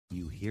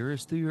You hear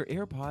us through your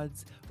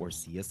AirPods or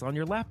see us on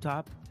your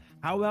laptop.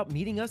 How about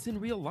meeting us in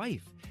real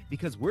life?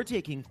 Because we're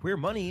taking Queer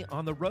Money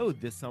on the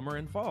road this summer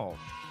and fall.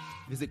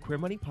 Visit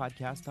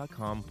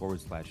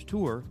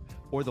queermoneypodcast.com/tour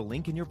or the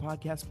link in your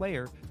podcast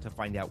player to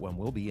find out when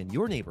we'll be in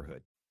your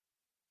neighborhood.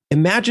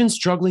 Imagine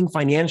struggling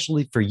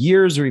financially for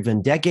years or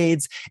even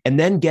decades and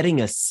then getting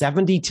a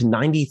 $70,000 to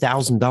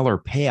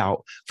 $90,000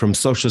 payout from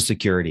Social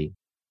Security.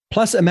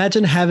 Plus,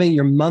 imagine having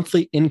your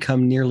monthly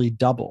income nearly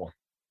double.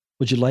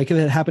 Would you like if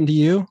it happened to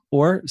you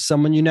or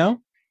someone you know?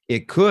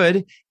 It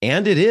could,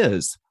 and it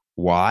is.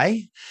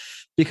 Why?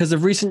 Because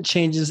of recent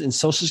changes in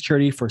Social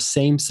Security for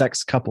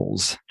same-sex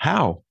couples.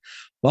 How?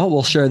 Well,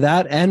 we'll share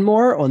that and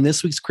more on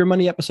this week's Queer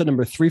Money episode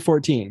number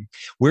 314.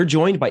 We're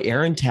joined by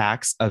Aaron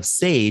Tax of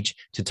Sage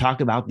to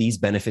talk about these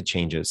benefit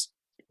changes.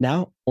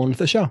 Now, on with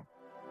the show.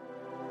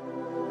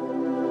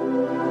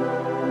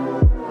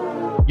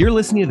 You're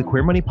listening to the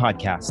Queer Money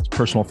Podcast,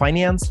 personal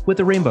finance with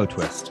a rainbow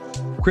twist.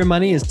 Queer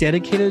Money is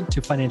dedicated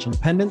to financial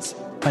independence,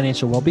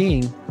 financial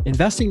well-being,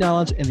 investing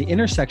knowledge, and the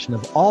intersection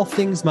of all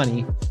things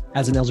money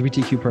as an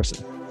LGBTQ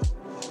person.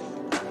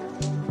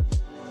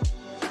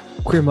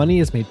 Queer Money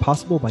is made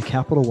possible by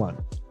Capital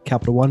One.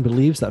 Capital One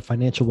believes that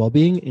financial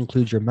well-being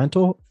includes your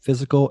mental,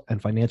 physical,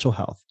 and financial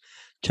health.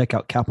 Check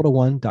out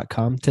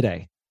CapitalOne.com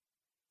today.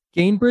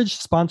 Gainbridge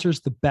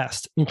sponsors the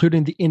best,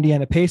 including the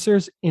Indiana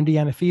Pacers,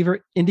 Indiana Fever,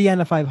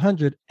 Indiana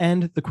 500,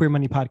 and the Queer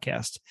Money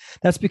Podcast.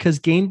 That's because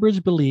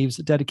Gainbridge believes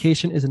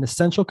dedication is an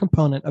essential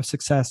component of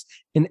success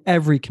in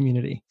every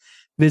community.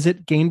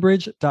 Visit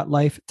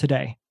Gainbridge.life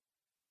today.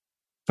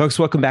 Folks,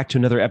 welcome back to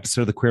another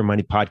episode of the Queer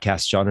Money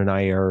Podcast. John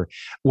and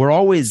we're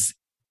always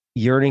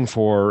yearning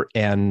for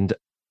and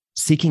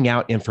seeking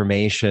out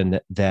information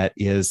that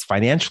is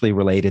financially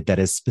related, that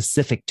is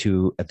specific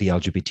to the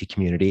LGBT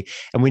community.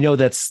 And we know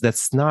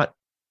that's not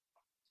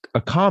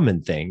a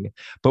common thing,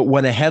 but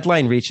when a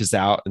headline reaches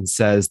out and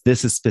says,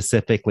 this is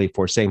specifically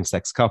for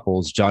same-sex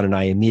couples, John and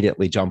I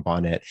immediately jump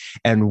on it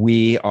and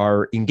we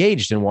are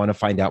engaged and want to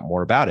find out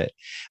more about it.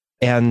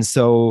 And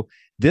so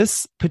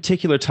this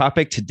particular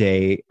topic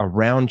today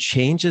around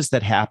changes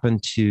that happen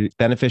to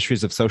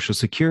beneficiaries of Social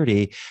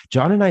Security,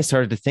 John and I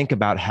started to think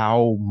about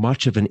how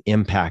much of an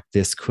impact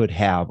this could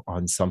have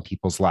on some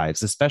people's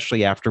lives,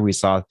 especially after we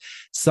saw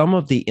some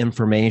of the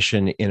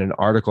information in an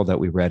article that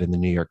we read in the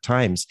New York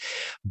Times.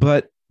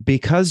 But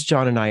because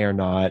John and I are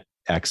not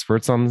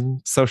experts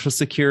on Social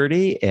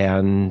Security,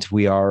 and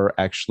we are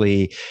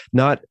actually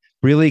not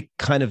really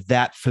kind of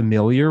that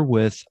familiar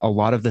with a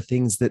lot of the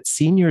things that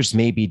seniors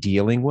may be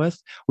dealing with,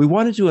 we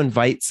wanted to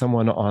invite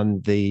someone on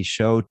the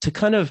show to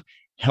kind of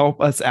help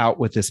us out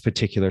with this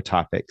particular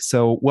topic.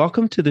 So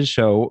welcome to the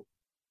show,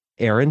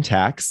 Aaron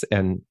Tax.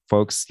 And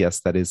folks,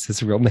 yes, that is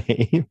his real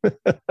name.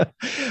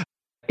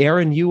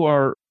 Aaron, you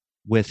are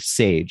with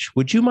Sage.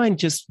 Would you mind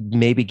just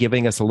maybe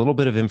giving us a little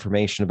bit of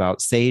information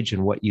about Sage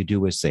and what you do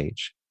with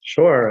Sage?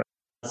 Sure.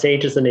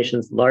 Sage is the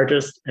nation's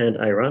largest and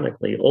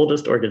ironically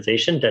oldest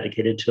organization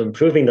dedicated to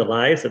improving the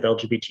lives of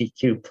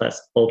LGBTQ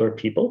plus older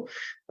people.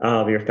 We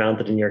were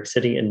founded in New York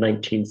City in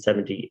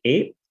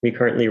 1978. We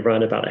currently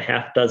run about a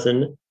half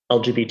dozen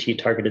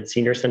LGBT targeted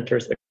senior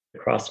centers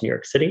across New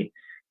York City.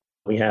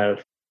 We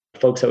have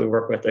folks that we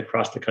work with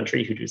across the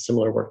country who do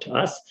similar work to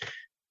us.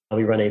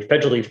 We run a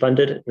federally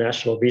funded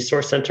National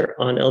Resource Center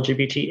on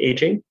LGBT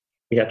aging.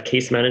 We have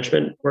case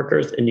management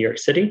workers in New York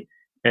City,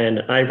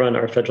 and I run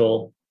our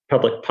federal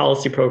public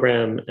policy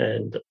program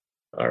and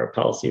our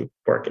policy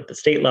work at the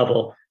state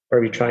level, where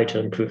we try to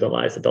improve the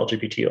lives of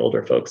LGBT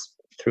older folks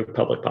through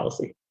public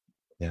policy.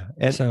 Yeah.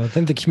 And so I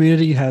think the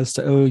community has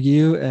to owe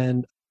you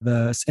and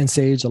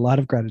Sage a lot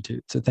of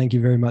gratitude. So thank you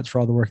very much for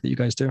all the work that you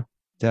guys do.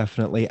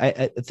 Definitely.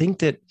 I think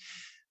that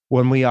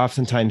when we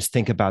oftentimes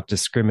think about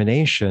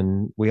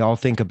discrimination, we all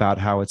think about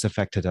how it's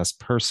affected us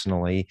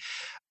personally.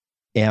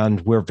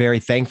 And we're very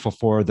thankful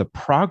for the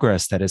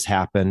progress that has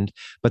happened.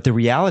 But the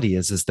reality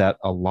is that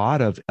a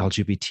lot of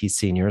LGBT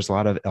seniors, a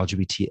lot of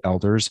LGBT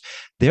elders,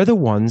 they're the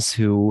ones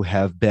who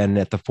have been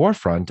at the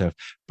forefront of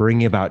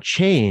bringing about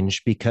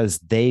change because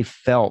they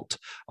felt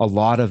a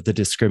lot of the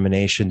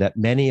discrimination that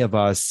many of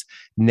us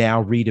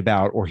now read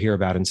about or hear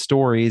about in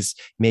stories,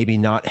 maybe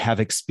not have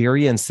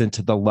experienced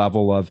into the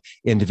level of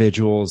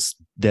individuals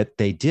that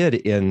they did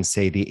in,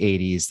 say, the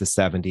 80s, the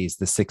 70s,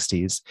 the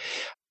 60s.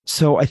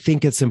 So I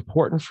think it's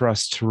important for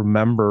us to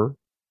remember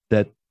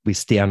that we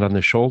stand on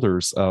the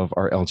shoulders of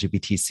our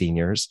LGBT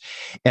seniors,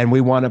 and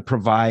we want to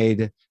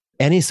provide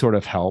any sort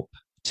of help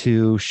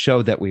to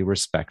show that we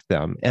respect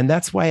them. And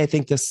that's why I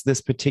think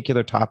this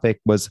particular topic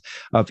was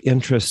of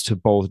interest to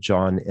both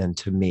John and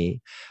to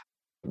me.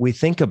 We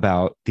think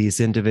about these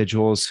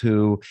individuals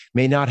who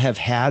may not have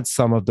had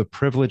some of the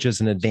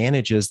privileges and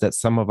advantages that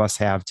some of us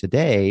have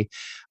today.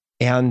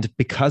 And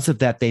because of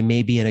that, they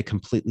may be in a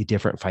completely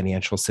different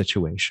financial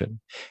situation.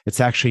 It's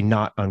actually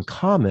not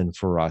uncommon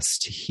for us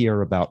to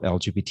hear about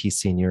LGBT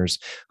seniors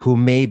who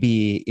may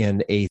be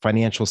in a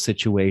financial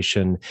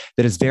situation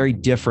that is very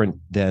different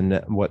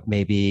than what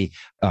maybe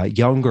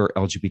younger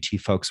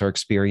LGBT folks are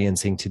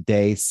experiencing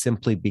today,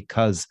 simply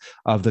because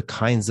of the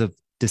kinds of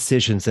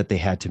decisions that they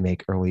had to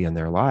make early in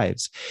their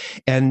lives.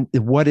 And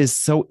what is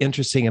so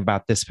interesting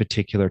about this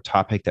particular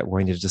topic that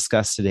we're going to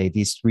discuss today,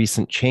 these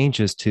recent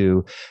changes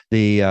to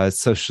the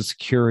Social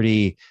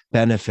Security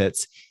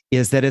benefits,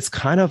 is that it's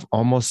kind of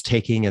almost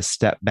taking a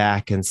step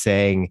back and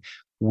saying,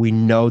 we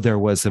know there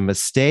was a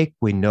mistake.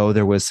 We know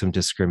there was some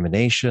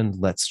discrimination.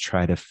 Let's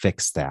try to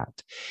fix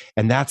that.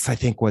 And that's, I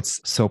think,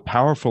 what's so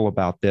powerful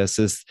about this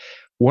is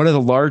one of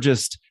the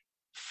largest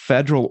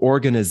federal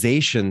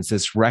organizations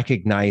is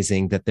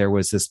recognizing that there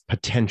was this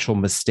potential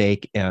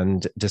mistake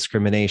and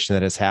discrimination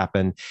that has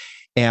happened.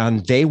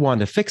 And they want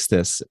to fix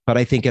this. But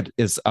I think it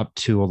is up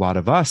to a lot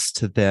of us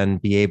to then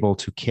be able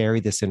to carry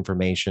this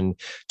information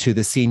to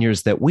the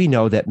seniors that we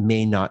know that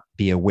may not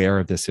be aware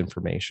of this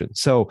information.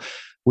 So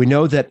we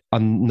know that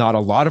not a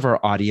lot of our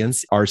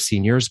audience are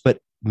seniors, but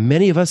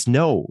many of us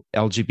know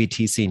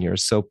LGBT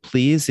seniors. So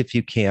please, if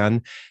you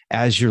can,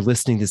 as you're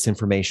listening to this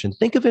information,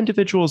 think of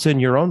individuals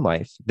in your own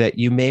life that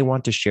you may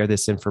want to share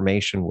this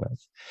information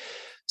with.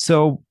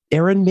 So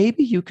Aaron,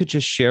 maybe you could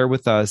just share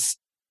with us,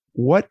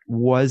 what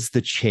was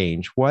the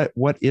change? What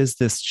is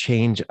this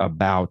change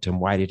about, and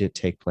why did it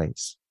take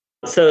place?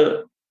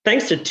 So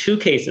thanks to two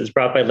cases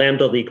brought by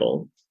Lambda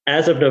Legal,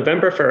 as of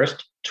November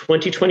 1st,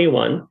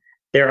 2021,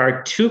 there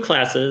are two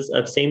classes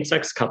of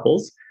same-sex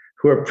couples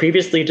who were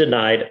previously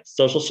denied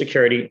Social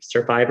Security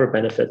survivor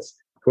benefits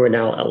who are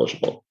now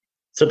eligible.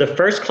 So the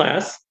first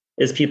class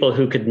is people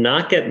who could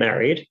not get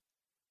married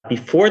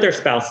before their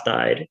spouse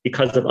died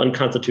because of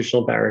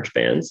unconstitutional marriage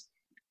bans.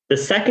 The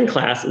second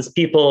class is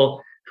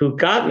people who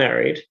got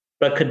married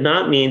but could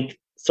not meet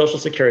Social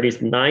Security's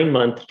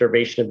 9-month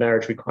duration of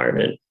marriage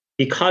requirement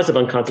because of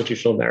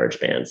unconstitutional marriage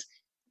bans.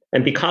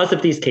 And because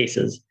of these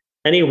cases,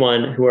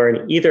 anyone who are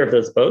in either of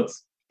those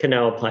boats can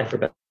now apply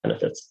for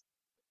benefits.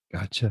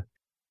 Gotcha.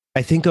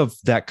 I think of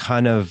that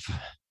kind of,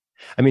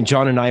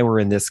 John and I were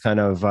in this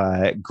kind of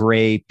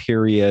gray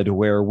period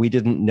where we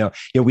didn't know,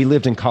 we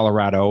lived in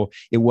Colorado.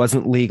 It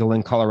wasn't legal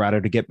in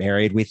Colorado to get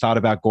married. We thought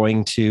about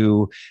going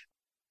to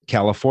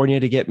California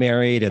to get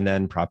married, and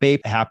then Prop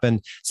 8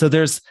 happened. So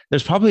there's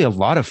probably a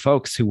lot of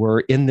folks who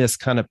were in this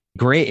kind of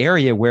gray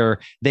area where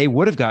they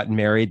would have gotten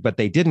married, but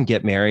they didn't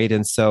get married.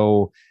 And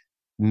so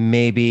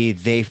maybe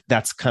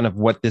that's kind of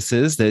what this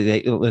is,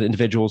 the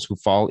individuals who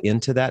fall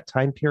into that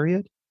time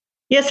period.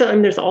 Yeah, so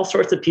there's all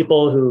sorts of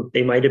people who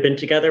they might have been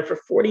together for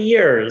 40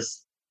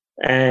 years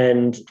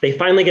and they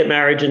finally get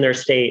married in their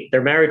state.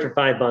 They're married for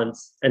 5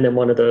 months and then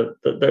one of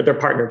their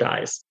partner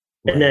dies.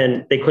 Right. And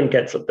then they couldn't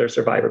get their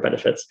survivor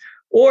benefits.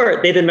 Or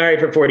they've been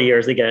married for 40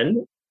 years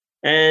again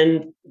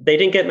and they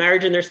didn't get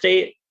married in their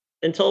state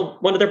until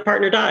one of their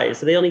partner dies.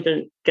 So they don't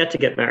even get to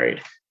get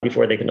married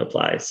before they can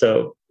apply.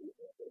 So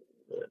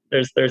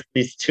there's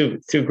these two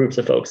groups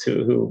of folks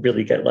who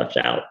really get left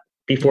out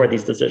before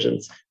these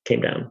decisions came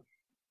down.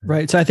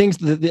 Right. So I think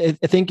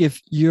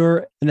if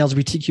you're an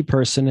LGBTQ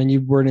person and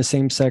you were in a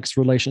same-sex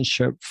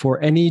relationship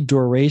for any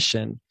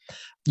duration,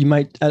 you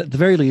might, at the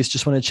very least,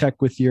 just want to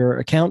check with your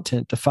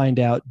accountant to find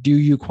out, do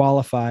you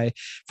qualify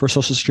for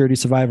Social Security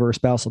survivor or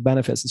spousal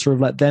benefits, and sort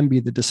of let them be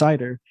the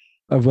decider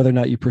of whether or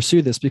not you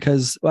pursue this.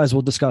 Because as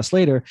we'll discuss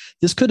later,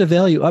 this could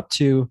avail you up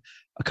to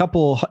a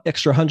couple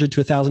extra $100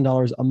 to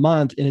 $1,000 a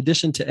month, in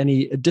addition to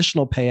any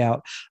additional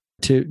payout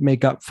to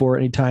make up for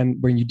any time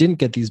when you didn't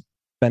get these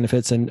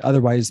benefits and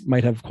otherwise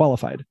might have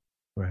qualified.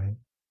 Right.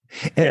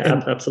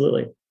 And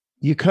absolutely.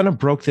 You kind of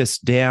broke this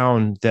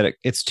down that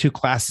it's two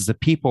classes of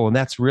people, and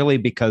that's really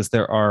because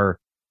there are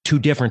two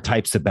different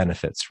types of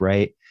benefits,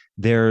 right?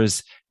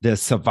 There's the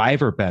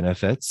survivor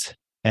benefits,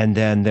 and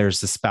then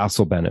there's the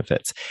spousal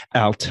benefits.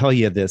 I'll tell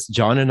you this,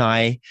 John and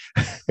I,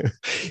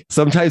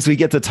 sometimes we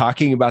get to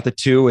talking about the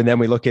two, and then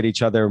we look at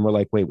each other and we're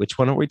like, wait, which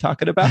one are we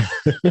talking about?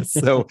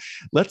 So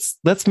let's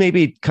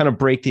maybe kind of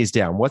break these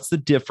down. What's the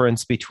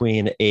difference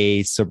between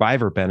a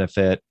survivor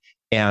benefit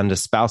and a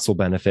spousal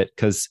benefit?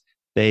 Because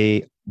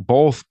they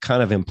both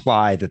kind of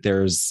imply that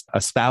there's a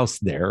spouse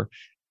there,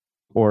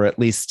 or at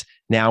least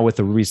now with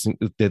the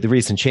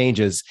recent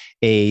changes,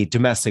 a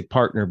domestic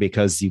partner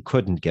because you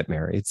couldn't get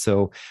married.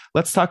 So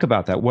let's talk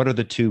about that. What are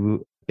the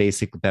two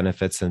basic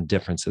benefits and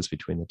differences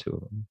between the two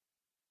of them?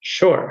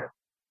 Sure.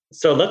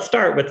 So let's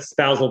start with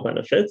spousal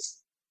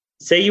benefits.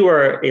 Say you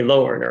are a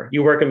low earner,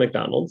 you work at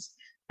McDonald's,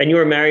 and you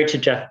are married to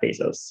Jeff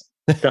Bezos,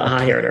 the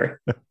high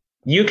earner.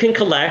 You can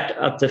collect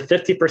up to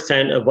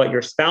 50% of what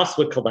your spouse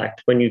would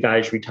collect when you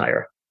guys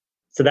retire.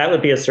 So that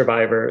would be a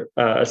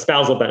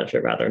spousal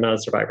benefit rather, not a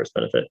survivor's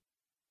benefit.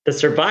 The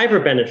survivor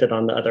benefit,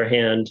 on the other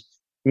hand,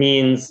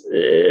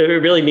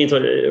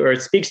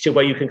 it speaks to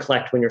what you can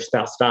collect when your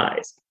spouse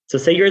dies. So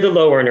say you're the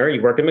low earner,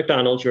 you work at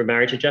McDonald's, you're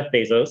married to Jeff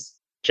Bezos.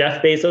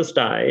 Jeff Bezos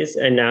dies,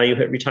 and now you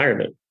hit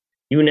retirement.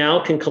 You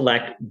now can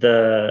collect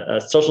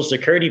the Social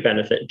Security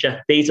benefit Jeff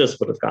Bezos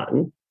would have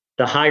gotten,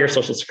 the higher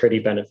Social Security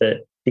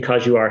benefit,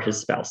 because you are his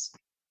spouse.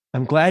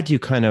 I'm glad you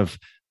kind of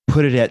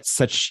put it at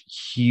such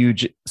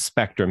huge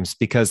spectrums,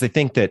 because I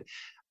think that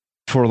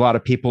for a lot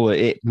of people,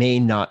 it may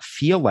not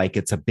feel like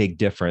it's a big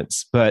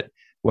difference. But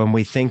when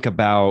we think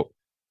about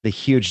the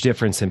huge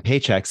difference in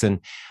paychecks, and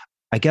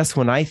I guess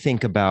when I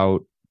think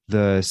about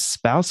the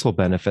spousal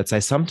benefits, I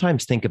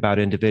sometimes think about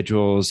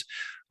individuals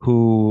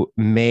who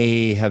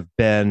may have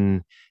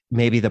been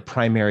maybe the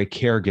primary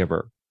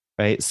caregiver,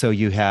 right? So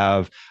you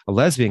have a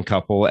lesbian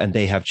couple and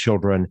they have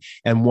children,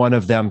 and one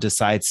of them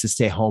decides to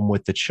stay home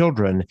with the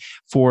children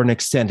for an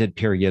extended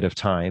period of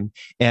time.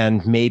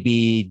 And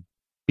maybe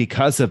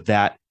because of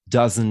that,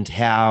 doesn't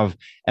have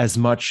as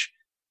much,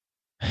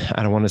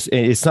 I don't want to say,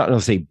 it's not going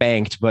to say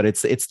banked, but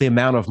it's the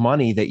amount of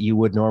money that you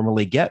would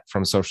normally get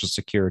from Social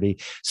Security.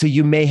 So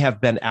you may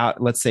have been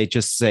out, let's say,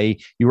 just say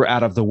you were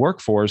out of the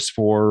workforce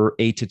for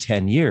 8 to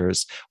 10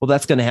 years. Well,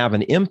 that's going to have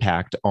an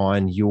impact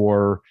on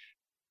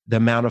the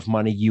amount of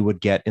money you would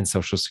get in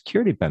Social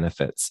Security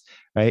benefits,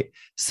 right?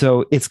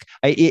 So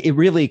it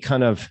really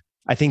kind of,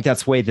 I think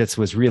that's the way this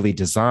was really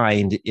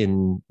designed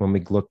when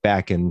we look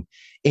back in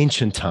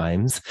ancient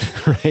times,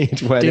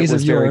 right? When it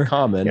was very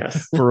common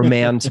for a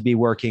man to be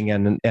working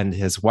and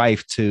his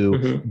wife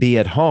to be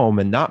at home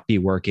and not be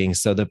working.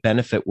 So the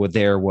benefit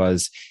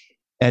was,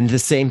 and the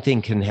same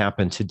thing can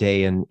happen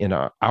today in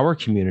our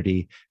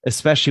community,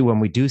 especially when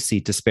we do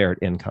see disparate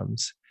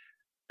incomes.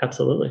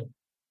 Absolutely.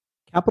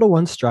 Capital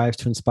One strives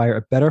to inspire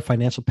a better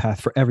financial path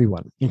for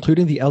everyone,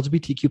 including the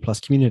LGBTQ plus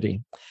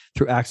community,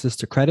 through access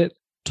to credit,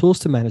 tools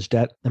to manage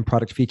debt, and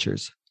product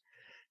features.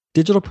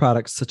 Digital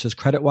products such as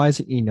CreditWise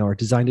and eKnow are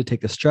designed to take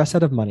the stress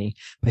out of money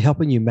by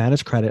helping you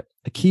manage credit,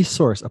 a key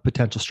source of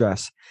potential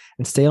stress,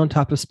 and stay on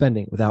top of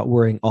spending without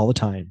worrying all the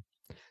time.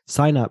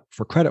 Sign up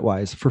for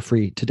CreditWise for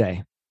free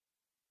today.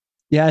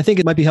 Yeah, I think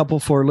it might be helpful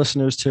for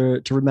listeners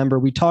to remember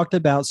we talked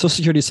about Social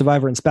Security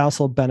survivor and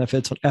spousal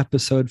benefits on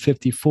episode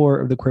 54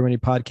 of the Queer Money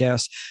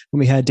podcast when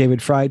we had David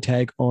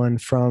Freitag on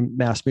from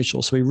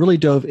MassMutual. So we really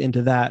dove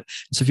into that.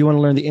 So if you want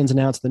to learn the ins and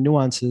outs, the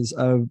nuances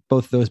of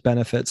both those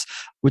benefits,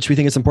 which we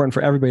think is important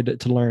for everybody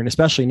to learn,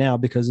 especially now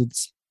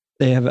because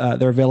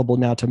they're available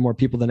now to more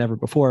people than ever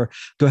before,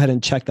 go ahead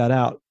and check that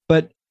out.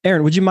 But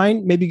Aaron, would you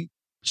mind maybe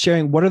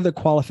sharing what are the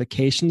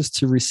qualifications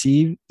to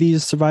receive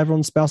these survival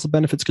and spousal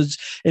benefits? Because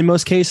in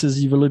most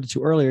cases, you've alluded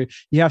to earlier,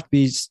 you have to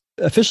be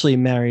officially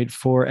married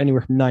for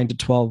anywhere from 9 to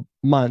 12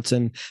 months.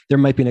 And there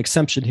might be an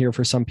exemption here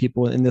for some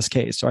people in this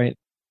case, right?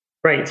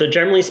 Right. So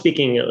generally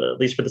speaking, at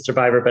least for the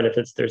survivor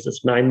benefits, there's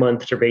this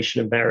 9-month duration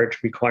of marriage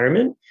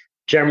requirement.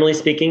 Generally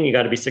speaking, you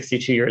got to be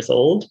 62 years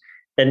old.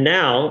 And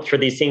now for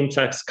these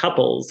same-sex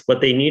couples,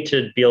 what they need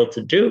to be able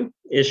to do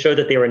is show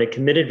that they were in a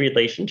committed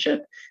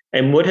relationship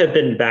and would have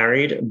been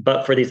married,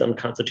 but for these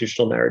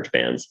unconstitutional marriage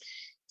bans.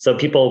 So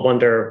people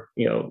wonder,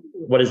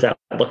 what does that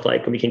look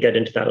like? And we can get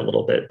into that a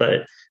little bit.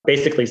 But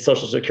basically,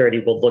 Social Security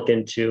will look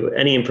into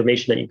any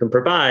information that you can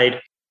provide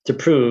to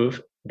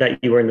prove that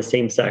you were in the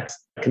same-sex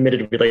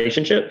committed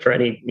relationship for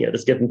any,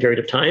 this given period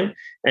of time.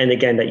 And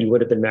again, that you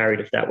would have been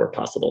married if that were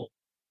possible.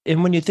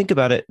 And when you think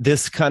about it,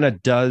 this kind of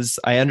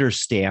I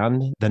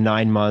understand the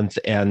 9-month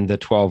and the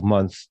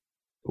 12-month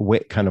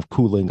kind of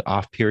cooling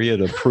off period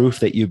of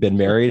proof that you've been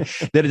married,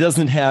 that it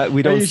doesn't have,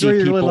 we don't see sure you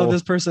people really love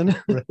this person.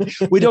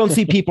 We don't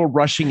see people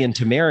rushing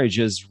into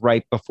marriages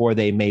right before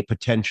they may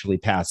potentially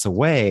pass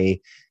away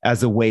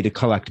as a way to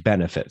collect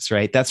benefits,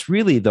 right? That's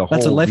really the whole.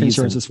 That's what life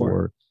insurance is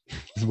for.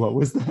 What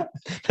was that?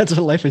 That's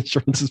what life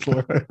insurance is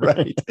for.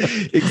 Right.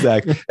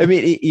 Exactly. I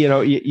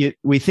mean,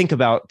 we think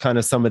about kind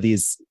of some of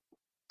these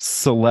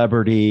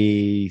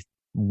celebrity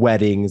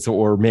weddings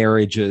or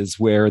marriages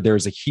where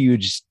there's a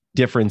huge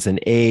difference in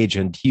age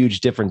and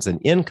huge difference in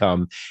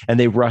income, and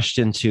they rushed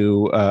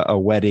into a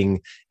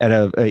wedding at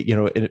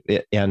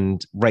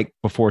and right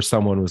before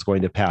someone was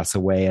going to pass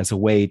away as a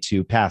way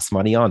to pass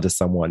money on to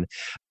someone.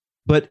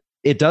 But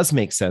it does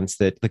make sense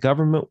that the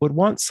government would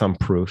want some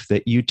proof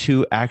that you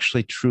two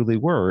actually truly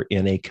were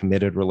in a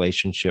committed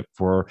relationship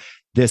for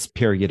this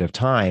period of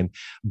time.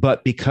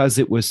 But because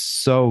it was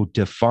so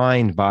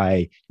defined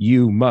by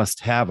you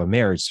must have a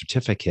marriage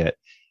certificate,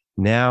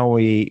 now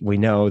we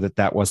know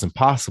that wasn't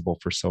possible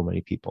for so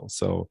many people.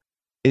 So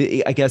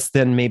I guess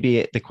then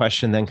maybe the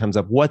question then comes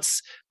up,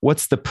 what's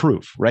the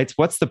proof, right?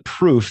 What's the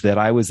proof that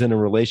I was in a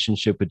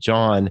relationship with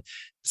John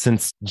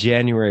since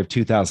January of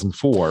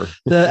 2004?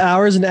 The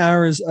hours and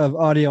hours of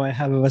audio I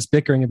have of us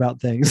bickering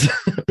about things.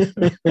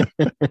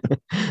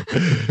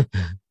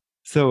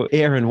 So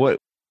Aaron,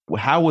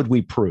 how would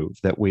we prove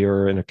that we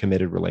are in a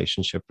committed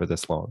relationship for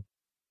this long?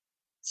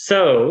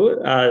 So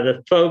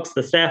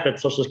the staff at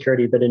Social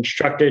Security have been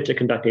instructed to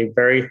conduct a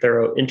very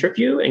thorough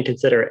interview and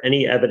consider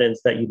any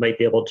evidence that you might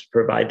be able to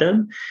provide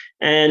them.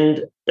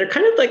 And they're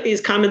kind of like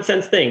these common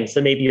sense things. So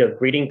maybe you have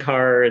greeting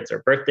cards or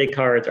birthday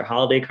cards or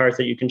holiday cards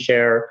that you can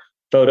share,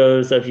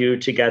 photos of you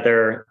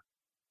together,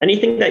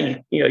 anything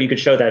that you could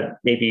show that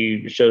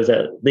maybe shows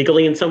that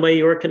legally in some way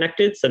you were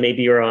connected. So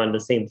maybe you're on the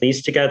same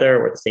lease together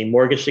or the same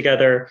mortgage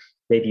together.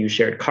 Maybe you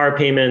shared car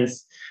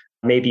payments.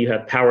 Maybe you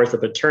have powers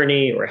of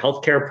attorney or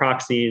healthcare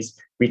proxies,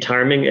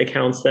 retirement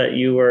accounts that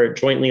you are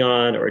jointly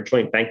on, or a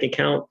joint bank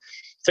account.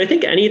 So I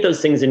think any of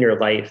those things in your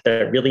life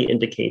that really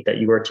indicate that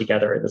you are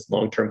together in this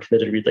long-term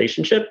committed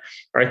relationship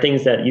are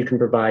things that you can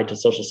provide to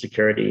Social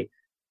Security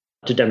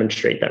to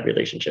demonstrate that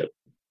relationship.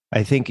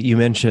 I think you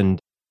mentioned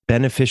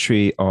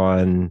beneficiary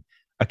on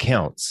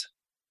accounts.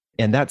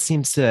 And that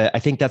seems to, I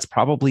think that's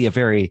probably a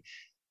very,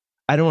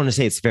 I don't want to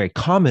say it's a very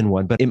common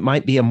one, but it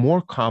might be a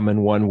more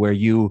common one where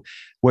you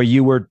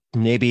were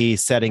maybe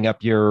setting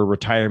up your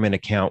retirement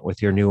account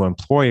with your new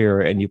employer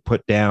and you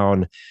put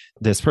down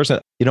this person.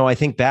 I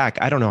think back,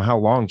 I don't know how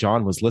long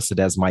John was listed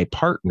as my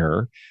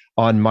partner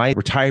on my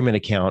retirement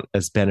account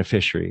as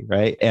beneficiary,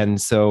 right? And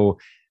so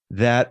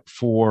that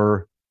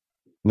for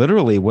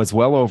literally was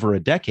well over a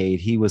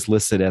decade, he was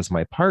listed as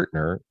my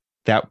partner.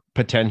 That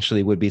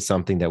potentially would be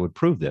something that would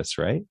prove this,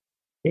 right?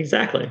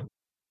 Exactly.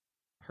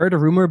 Heard a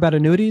rumor about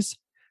annuities?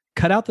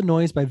 Cut out the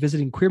noise by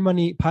visiting Queer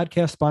Money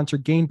podcast sponsor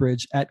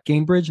Gainbridge at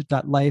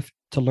gainbridge.life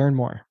to learn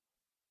more.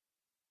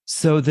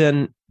 So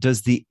then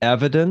does the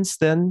evidence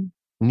then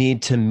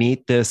need to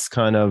meet this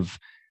kind of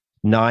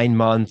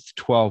 9-month,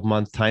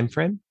 12-month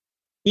timeframe?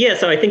 Yeah,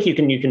 so I think you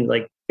can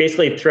like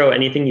basically throw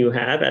anything you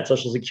have at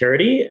Social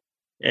Security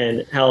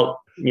and help,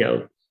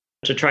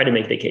 to try to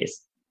make the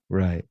case.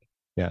 Right.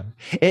 Yeah.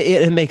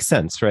 It makes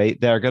sense, right?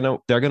 They're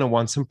gonna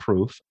want some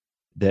proof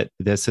that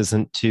this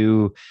isn't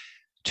two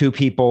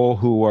people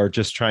who are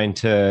just trying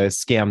to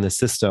scam the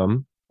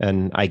system.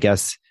 And I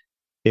guess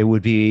it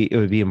would be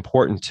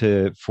important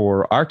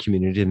for our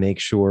community to make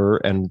sure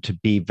and to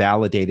be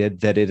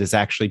validated that it is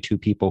actually two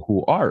people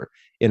who are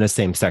in a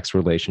same-sex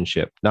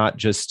relationship, not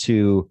just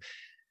two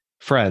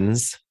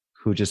friends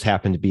who just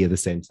happen to be of the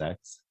same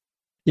sex.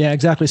 Yeah,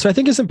 exactly. So I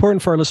think it's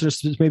important for our listeners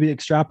to maybe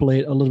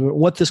extrapolate a little bit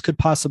what this could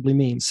possibly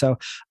mean. So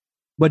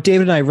what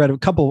David and I read a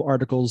couple of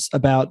articles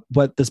about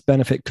what this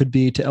benefit could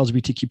be to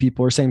LGBTQ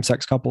people or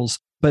same-sex couples,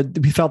 but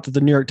we felt that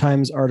the New York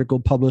Times article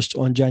published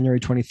on January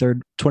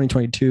 23rd,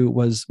 2022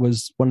 was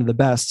one of the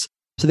best.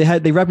 So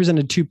they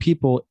represented two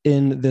people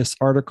in this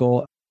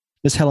article,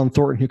 Miss Helen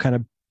Thornton, who kind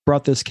of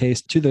brought this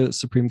case to the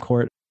Supreme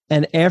Court.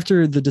 And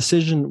after the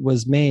decision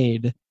was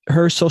made,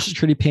 her Social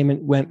Security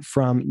payment went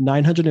from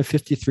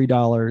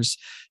 $953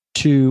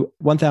 to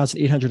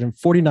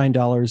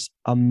 $1,849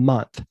 a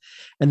month.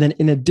 And then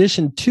in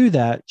addition to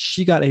that,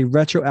 she got a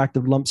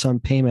retroactive lump sum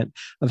payment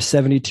of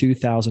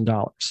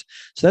 $72,000.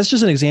 So that's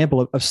just an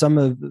example of some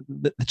of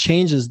the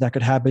changes that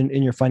could happen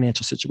in your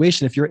financial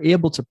situation. If you're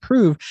able to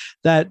prove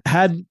that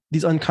had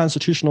these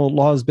unconstitutional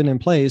laws been in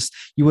place,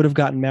 you would have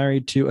gotten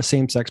married to a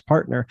same-sex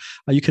partner,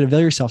 you could avail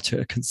yourself to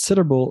a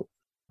considerable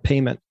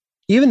payment.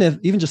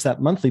 Even just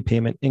that monthly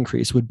payment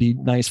increase would be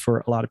nice for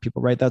a lot of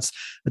people, right? That's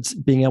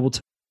being able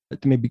to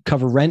maybe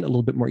cover rent a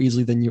little bit more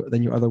easily than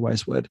you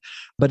otherwise would.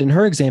 But in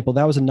her example,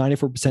 that was a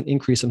 94%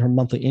 increase in her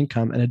monthly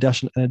income, an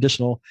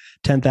additional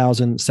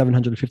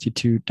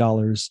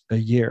 $10,752 a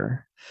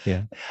year.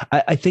 Yeah.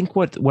 I think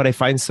what I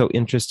find so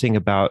interesting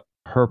about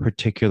her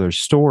particular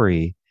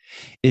story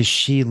is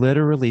she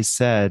literally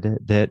said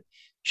that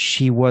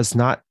she was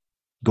not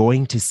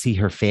going to see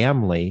her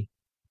family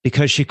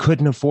because she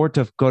couldn't afford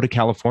to go to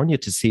California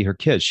to see her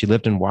kids. She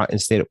lived in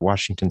state of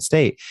Washington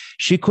State.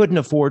 She couldn't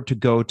afford to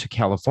go to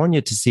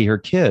California to see her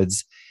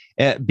kids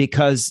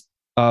because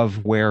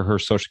of where her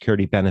Social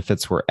Security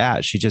benefits were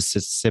at. She just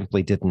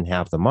simply didn't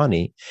have the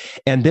money.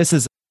 And this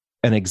is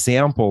an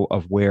example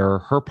of where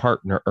her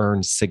partner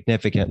earns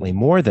significantly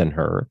more than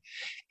her.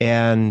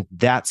 And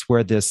that's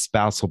where this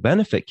spousal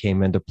benefit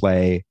came into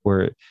play,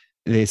 where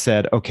they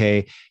said,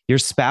 okay, your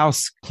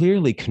spouse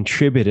clearly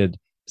contributed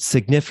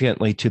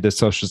significantly to the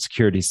Social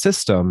Security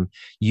system.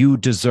 You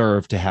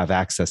deserve to have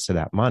access to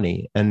that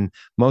money. And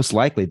most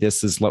likely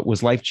this is what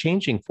was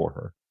life-changing for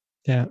her.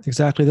 Yeah,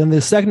 exactly. Then the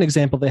second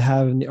example they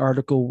have in the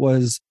article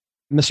was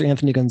Mr.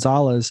 Anthony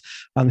Gonzalez,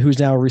 who's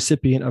now a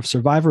recipient of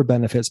survivor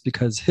benefits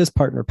because his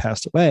partner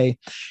passed away.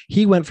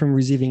 He went from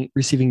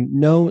receiving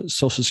no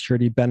Social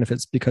Security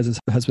benefits because his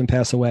husband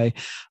passed away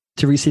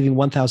to receiving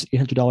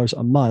 $1,800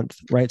 a month,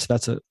 right? So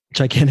that's a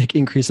gigantic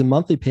increase in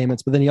monthly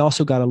payments. But then he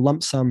also got a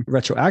lump sum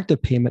retroactive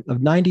payment of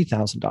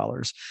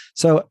 $90,000.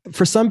 So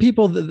for some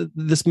people,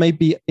 this might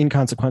be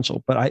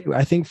inconsequential, but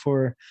I think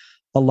for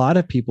a lot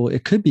of people,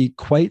 it could be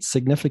quite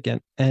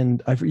significant.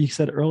 And you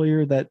said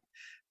earlier that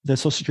the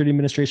Social Security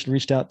Administration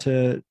reached out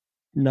to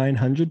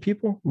 900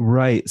 people?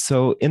 Right.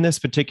 So in this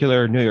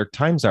particular New York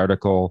Times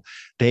article,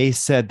 they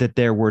said that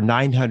there were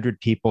 900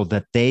 people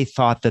that they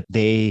thought that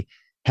they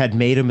had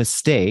made a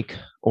mistake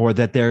or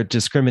that their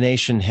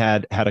discrimination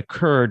had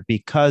occurred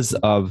because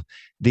of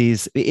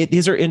these.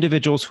 These are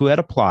individuals who had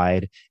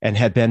applied and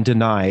had been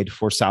denied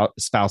for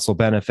spousal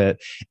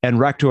benefit. And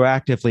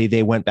retroactively,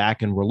 they went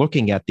back and were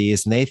looking at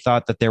these, and they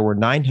thought that there were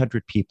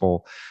 900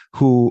 people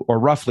or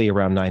roughly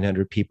around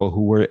 900 people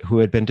who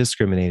had been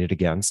discriminated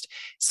against.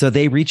 So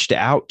they reached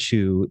out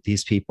to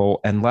these people,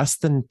 and less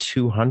than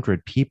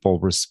 200 people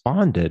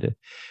responded,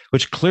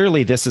 which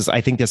clearly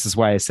I think this is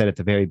why I said at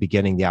the very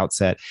beginning, the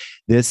outset,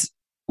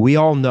 we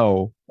all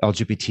know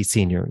LGBT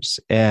seniors,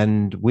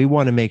 and we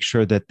want to make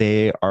sure that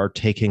they are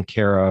taken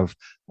care of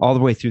all the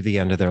way through the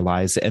end of their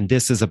lives. And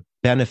this is a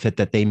benefit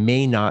that they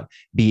may not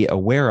be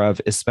aware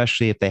of,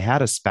 especially if they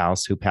had a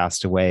spouse who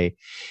passed away.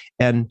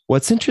 And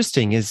what's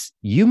interesting is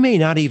you may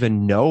not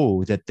even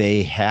know that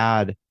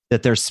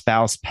their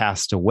spouse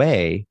passed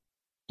away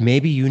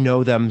maybe you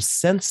know them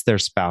since their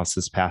spouse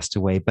has passed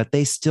away, but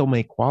they still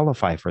may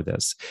qualify for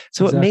this.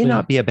 So It may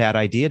not be a bad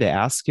idea to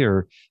ask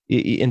your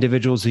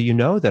individuals who you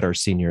know that are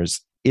seniors,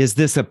 is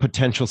this a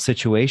potential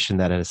situation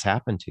that has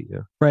happened to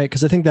you? Right.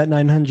 Because I think that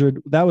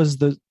 900, that was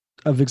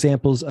of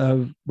examples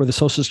of where the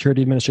Social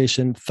Security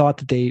Administration thought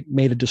that they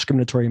made a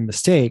discriminatory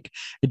mistake.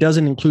 It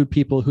doesn't include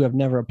people who have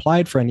never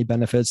applied for any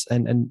benefits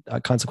and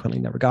consequently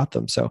never got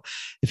them. So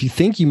if you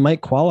think you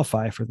might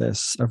qualify for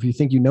this, or if you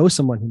think you know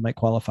someone who might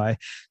qualify,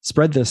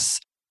 spread this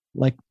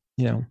like,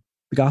 the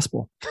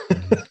gospel.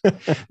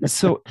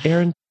 So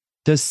Aaron,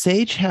 does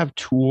Sage have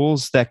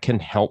tools that can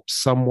help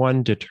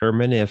someone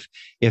determine if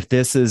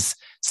this is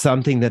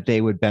something that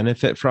they would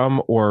benefit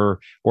from,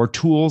 or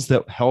tools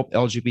that help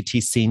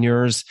LGBT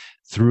seniors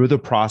through the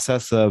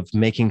process of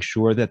making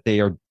sure that they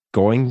are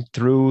going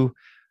through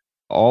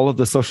all of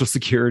the Social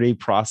Security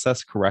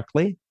process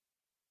correctly?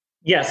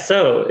 Yes.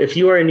 So if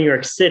you are in New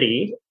York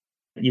City,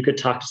 you could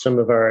talk to some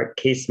of our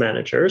case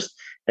managers,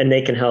 and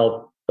they can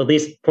help at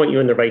least point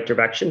you in the right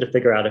direction to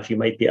figure out if you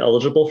might be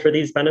eligible for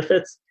these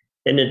benefits.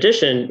 In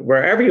addition,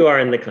 wherever you are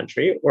in the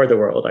country or the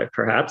world,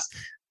 perhaps,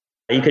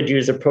 you could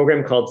use a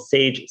program called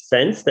Sage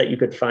Sense that you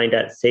could find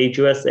at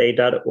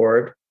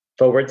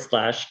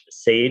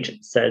sageusa.org/Sage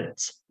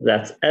Sense.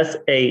 That's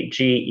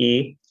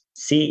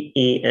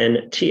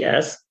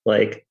SAGECENTS,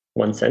 like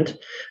 1 cent.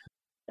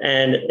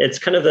 And it's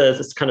kind of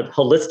this kind of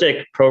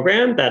holistic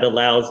program that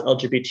allows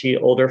LGBT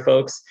older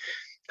folks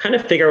kind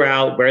of figure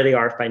out where they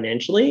are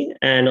financially,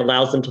 and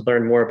allows them to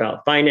learn more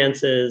about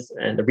finances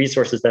and the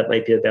resources that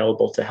might be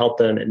available to help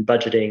them in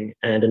budgeting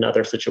and in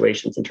other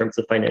situations in terms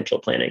of financial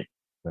planning.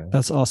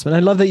 That's awesome. And I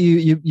love that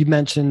you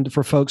mentioned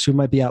for folks who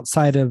might be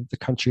outside of the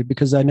country,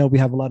 because I know we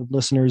have a lot of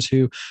listeners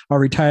who are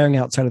retiring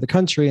outside of the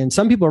country, and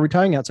some people are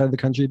retiring outside of the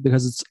country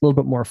because it's a little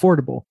bit more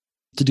affordable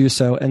to do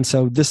so. And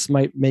so this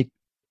might make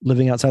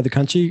living outside the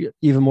country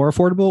even more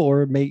affordable,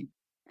 or may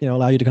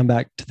allow you to come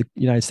back to the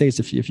United States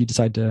if you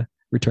decide to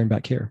return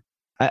back here.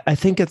 I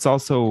think it's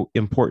also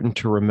important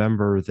to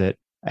remember that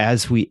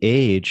as we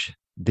age,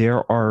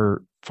 there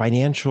are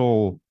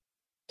financial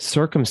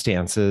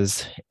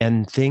circumstances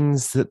and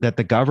things that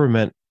the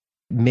government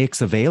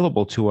makes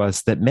available to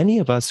us that many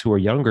of us who are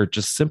younger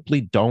just simply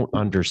don't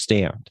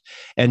understand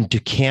and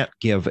can't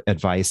give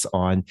advice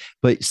on.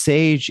 But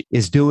Sage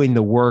is doing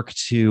the work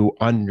to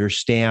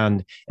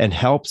understand and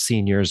help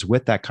seniors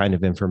with that kind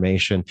of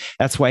information.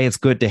 That's why it's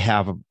good to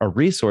have a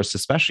resource,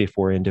 especially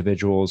for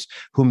individuals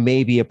who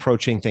may be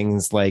approaching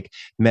things like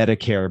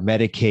Medicare,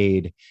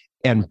 Medicaid,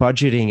 and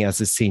budgeting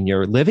as a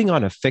senior. Living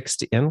on a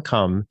fixed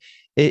income,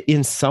 it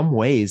in some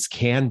ways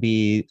can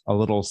be a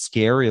little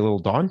scary, a little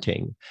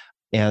daunting.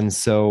 And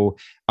so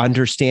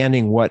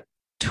understanding what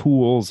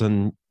tools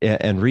and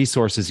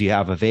resources you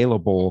have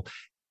available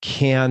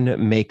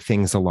can make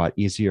things a lot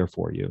easier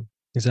for you.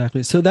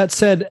 Exactly. So that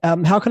said,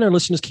 how can our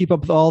listeners keep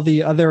up with all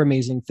the other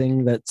amazing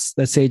thing that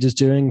Sage is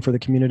doing for the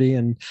community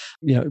and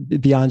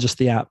beyond just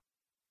the app?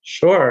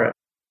 Sure.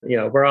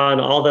 We're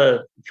on all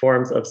the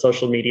forms of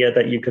social media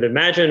that you could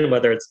imagine,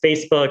 whether it's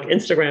Facebook,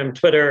 Instagram,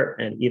 Twitter,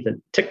 and even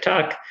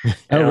TikTok.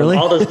 Oh, really?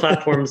 All those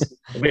platforms,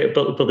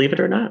 believe it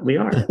or not, we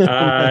are.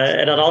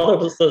 And on all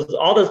those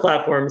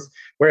platforms,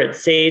 we're at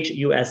Sage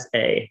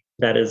USA.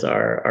 That is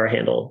our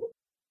handle.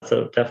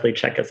 So definitely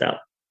check us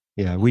out.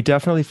 Yeah, we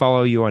definitely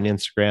follow you on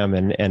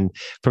Instagram and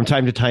from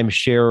time to time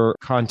share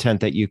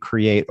content that you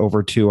create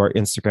over to our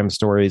Instagram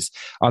stories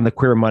on the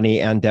Queer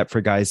Money and Debt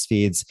for Guys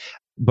feeds.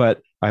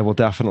 But I will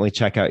definitely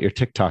check out your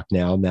TikTok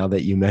now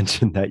that you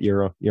mentioned that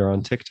you're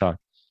on TikTok.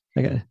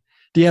 Okay.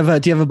 Do you have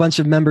a bunch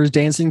of members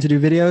dancing to do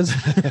videos?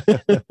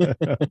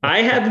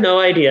 I have no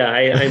idea.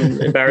 I'm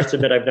embarrassed to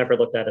admit I've never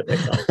looked at it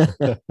myself.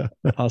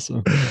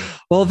 Awesome.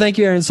 Well, thank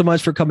you, Aaron, so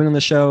much for coming on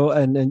the show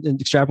and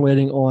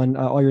extrapolating on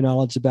all your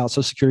knowledge about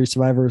Social Security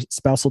survivor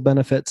spousal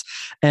benefits.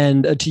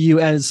 And to you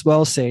as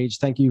well, Sage,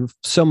 thank you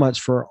so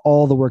much for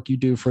all the work you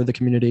do for the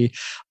community.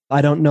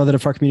 I don't know that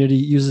if our community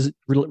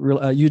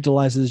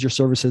utilizes your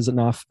services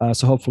enough.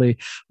 So hopefully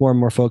more and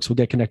more folks will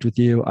get connected with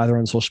you either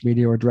on social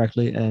media or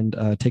directly and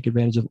take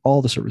advantage of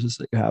all the services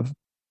that you have.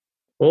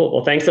 Cool.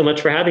 Well, thanks so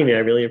much for having me. I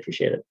really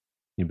appreciate it.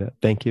 You bet.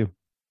 Thank you.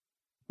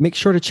 Make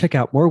sure to check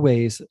out more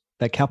ways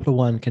that Capital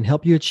One can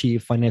help you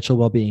achieve financial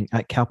well-being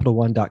at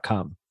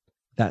CapitalOne.com.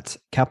 That's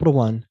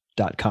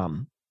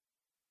CapitalOne.com.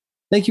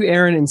 Thank you,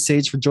 Aaron and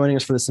Sage, for joining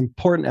us for this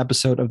important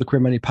episode of the Queer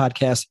Money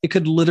Podcast. It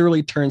could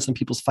literally turn some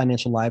people's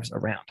financial lives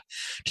around.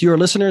 To your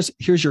listeners,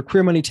 here's your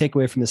Queer Money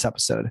takeaway from this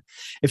episode.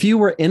 If you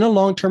were in a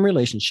long-term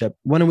relationship,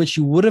 one in which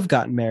you would have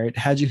gotten married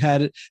had you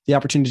had the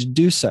opportunity to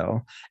do so,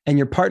 and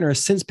your partner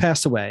has since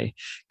passed away,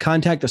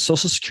 contact the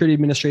Social Security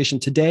Administration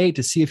today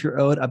to see if you're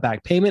owed a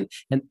back payment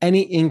and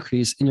any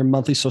increase in your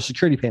monthly Social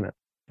Security payment.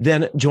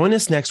 Then join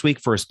us next week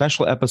for a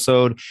special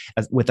episode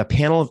with a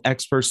panel of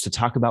experts to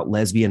talk about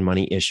lesbian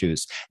money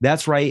issues.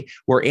 That's right.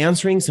 We're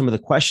answering some of the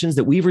questions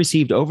that we've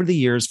received over the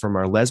years from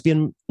our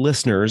lesbian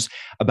listeners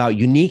about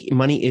unique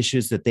money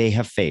issues that they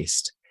have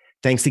faced.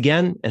 Thanks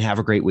again and have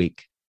a great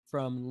week.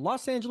 From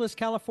Los Angeles,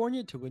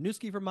 California to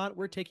Winooski, Vermont,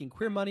 we're taking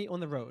Queer Money on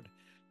the road.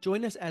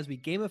 Join us as we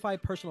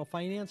gamify personal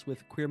finance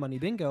with Queer Money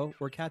Bingo,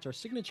 or catch our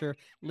signature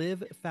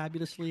Live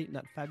Fabulously,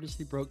 Not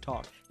Fabulously Broke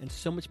talk, and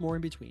so much more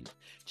in between.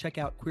 Check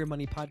out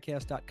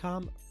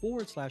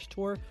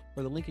queermoneypodcast.com/tour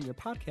or the link in your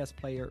podcast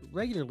player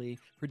regularly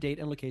for date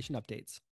and location updates.